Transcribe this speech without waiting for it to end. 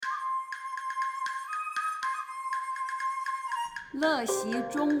乐习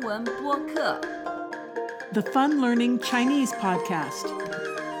中文播客 The Fun Learning Chinese Podcast.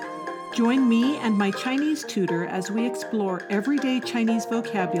 Join me and my Chinese tutor as we explore everyday Chinese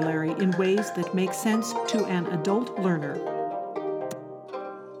vocabulary in ways that make sense to an adult learner.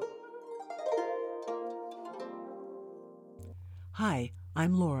 Hi,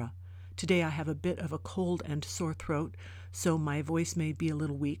 I'm Laura. Today I have a bit of a cold and sore throat, so my voice may be a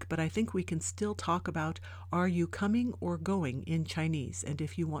little weak, but I think we can still talk about are you coming or going in Chinese. And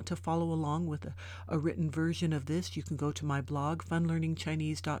if you want to follow along with a written version of this, you can go to my blog,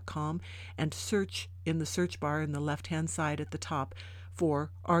 funlearningchinese.com, and search in the search bar in the left-hand side at the top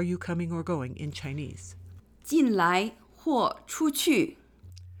for are you coming or going in Chinese. 进来或出去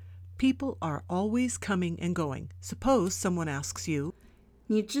People are always coming and going. Suppose someone asks you,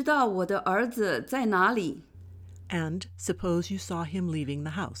 你知道我的儿子在哪里 and suppose you saw him leaving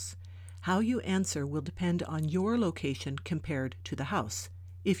the house. How you answer will depend on your location compared to the house.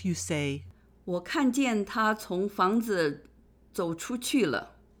 If you say, 我看见他从房子走出去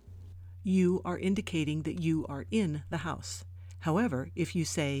了 you are indicating that you are in the house. However, if you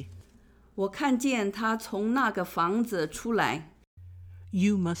say, 我看见他从那个房子出来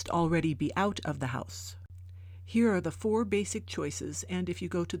you must already be out of the house. Here are the 4 basic choices, and if you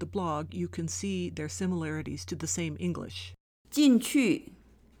go to the blog, you can see their similarities to the same English. 进去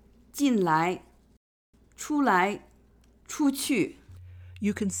进来出来出去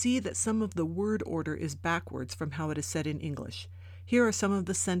You can see that some of the word order is backwards from how it is said in English. Here are some of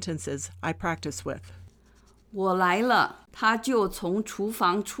the sentences I practice with. 我来了他就从厨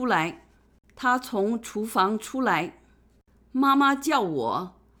房出来他从厨房出来妈妈叫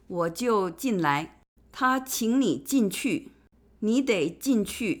我我就进来他请你进去你得进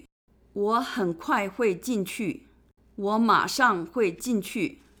去我很快会进去我马上会进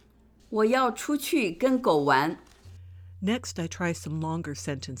去我要出去跟狗玩 Next, I try some longer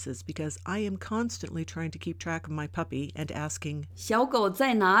sentences because I am constantly trying to keep track of my puppy and asking 小狗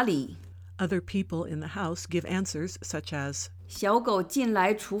在哪里 other people in the house give answers such as 小狗进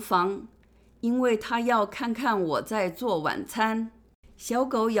来厨房因为它要看看我在做晚餐小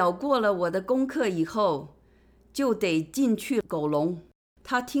狗咬过了我的功课以后就得进去狗笼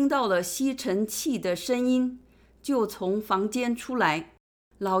它听到了吸尘器的声音就从房间出来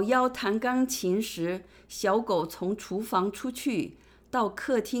老幺弹钢琴时小狗从厨房出去到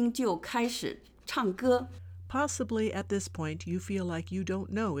客厅就开始唱歌 Possibly at this point you feel like you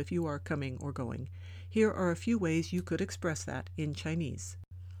don't know if you are coming or going. Here are a few ways you could express that in Chinese.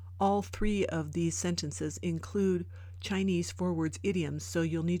 All 3 of these sentences include Chinese forwards idioms, so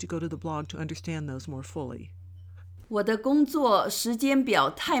you'll need to go to the blog to understand those more fully. 我的工作时间表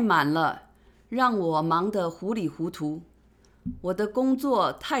太满了让我忙得糊里糊涂我的工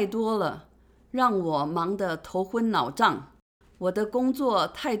作太多了让我忙得头昏脑胀我的工作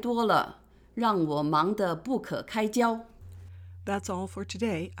太多了让我忙得不可开交 That's all for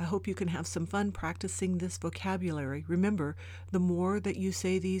today. I hope you can have some fun practicing this vocabulary. Remember, the more that you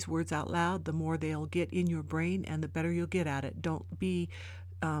say these words out loud, the more they'll get in your brain and the better you'll get at it. Don't be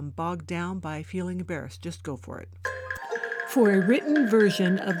bogged down by feeling embarrassed. Just go for it. For a written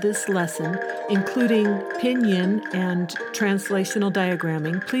version of this lesson, including pinyin and translational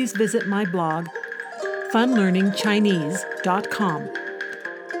diagramming, please visit my blog, funlearningchinese.com.